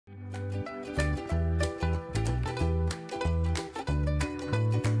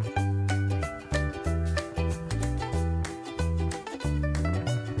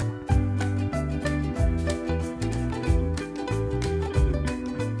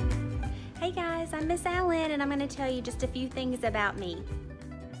I'm Miss Allen, and I'm going to tell you just a few things about me.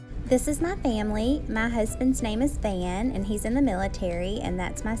 This is my family. My husband's name is Van, and he's in the military, and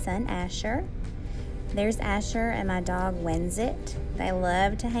that's my son Asher. There's Asher and my dog Winzit. They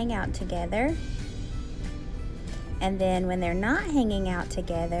love to hang out together. And then when they're not hanging out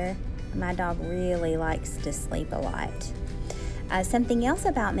together, my dog really likes to sleep a lot. Something else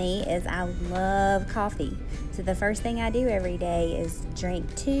about me is I love coffee. So the first thing I do every day is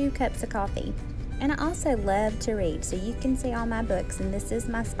drink 2 cups of coffee. And I also love to read. So you can see all my books, and this is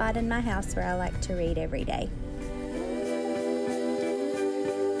my spot in my house where I like to read every day.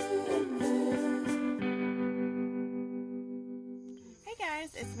 Hey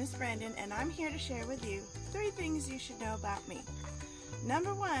guys, it's Miss Brandon, and I'm here to share with you 3 things you should know about me.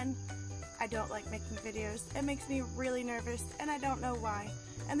 Number 1, I don't like making videos. It makes me really nervous, and I don't know why.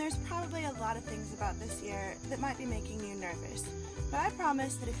 And there's probably a lot of things about this year that might be making you nervous. But I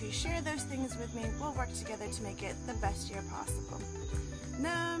promise that if you share those things with me, we'll work together to make it the best year possible.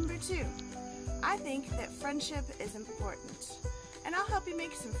 Number 2, I think that friendship is important. And I'll help you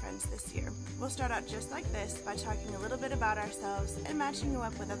make some friends this year. We'll start out just like this by talking a little bit about ourselves and matching you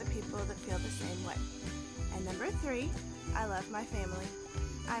up with other people that feel the same way. And number 3, I love my family.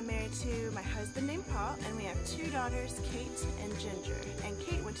 I'm married to my husband named Paul, and we have 2 daughters, Kate and Ginger. And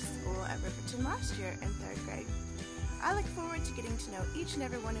Kate went to school at Riverton last year in 3rd grade. I look forward to getting to know each and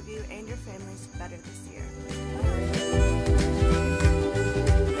every one of you and your families better this year.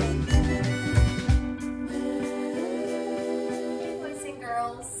 Hey boys and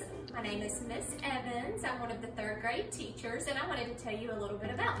girls, my name is Miss Evans. I'm one of the 3rd grade teachers, and I wanted to tell you a little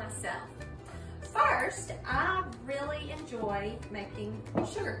bit about myself. First, I really enjoy making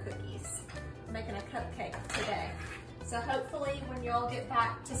sugar cookies. I'm making a cupcake today. So hopefully when you all get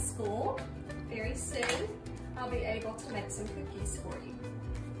back to school very soon, I'll be able to make some cookies for you.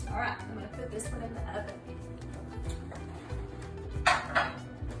 All right, I'm gonna put this one in the oven.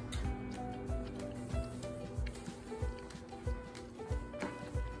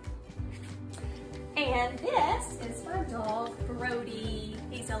 And this is my dog, Brody.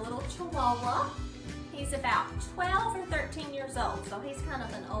 He's a little Chihuahua. He's about 12 or 13 years old, so he's kind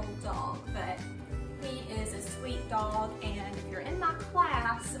of an old dog, but he is a sweet dog. And if you're in my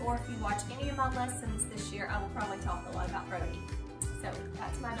class or if you watch any of my lessons this year, I will probably talk a lot about Brody. So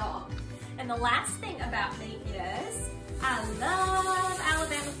that's my dog. And the last thing about me is I love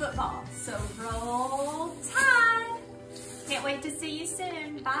Alabama football. So roll Tide. Can't wait to see you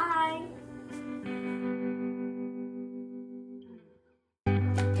soon. Bye.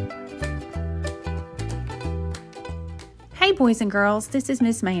 Hey boys and girls, this is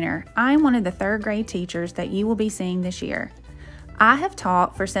Miss Maynor. I'm one of the 3rd grade teachers that you will be seeing this year. I have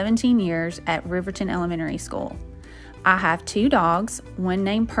taught for 17 years at Riverton Elementary School. I have 2 dogs, one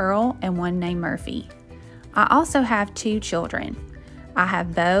named Pearl and one named Murphy. I also have 2 children. I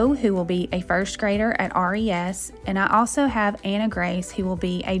have Bo, who will be a 1st grader at RES, and I also have Anna Grace, who will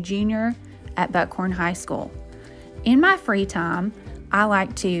be a junior at Buckhorn High School. In my free time, I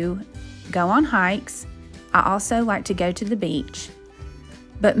like to go on hikes. I also like to go to the beach,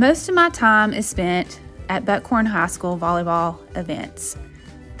 but most of my time is spent at Buckhorn High School volleyball events.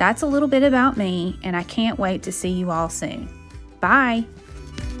 That's a little bit about me, and I can't wait to see you all soon. Bye.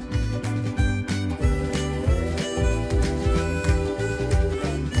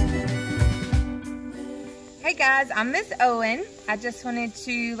 Hey guys, I'm Miss Owen. I just wanted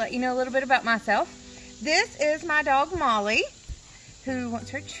to let you know a little bit about myself. This is my dog Molly, who wants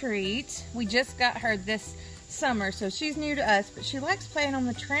her treat. We just got her this summer, so she's new to us, but she likes playing on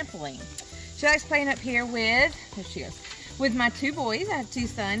the trampoline. She likes playing up here with, there she is, with my 2 boys. I have 2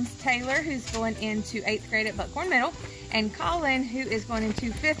 sons, Taylor, who's going into 8th grade at Buckhorn Middle, and Colin, who is going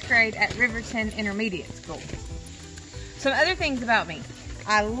into 5th grade at Riverton Intermediate School. Some other things about me.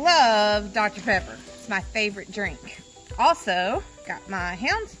 I love Dr. Pepper. It's my favorite drink. Also, got my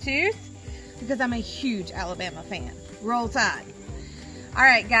houndstooth because I'm a huge Alabama fan. Roll Tide. All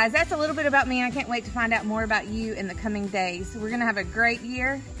right, guys, that's a little bit about me, and I can't wait to find out more about you in the coming days. We're going to have a great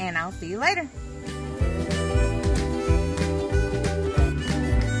year, and I'll see you later. Hey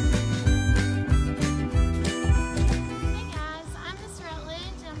guys, I'm Miss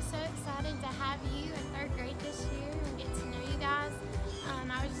Rutledge. I'm so excited to have you in 3rd grade this year and get to know you guys.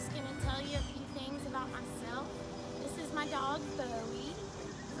 I was just going to tell you a few things about myself. This is my dog, Bowie.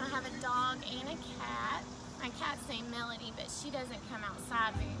 I have a dog and a cat. My cat's named Melody, but she doesn't come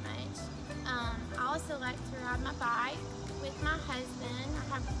outside very much. I also like to ride my bike with my husband. I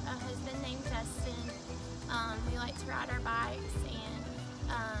have a husband named Justin. We like to ride our bikes, and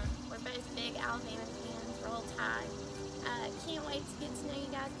we're both big Alabama fans. Roll Tide. Can't wait to get to know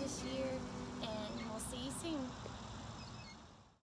you guys this year, and we'll see you soon.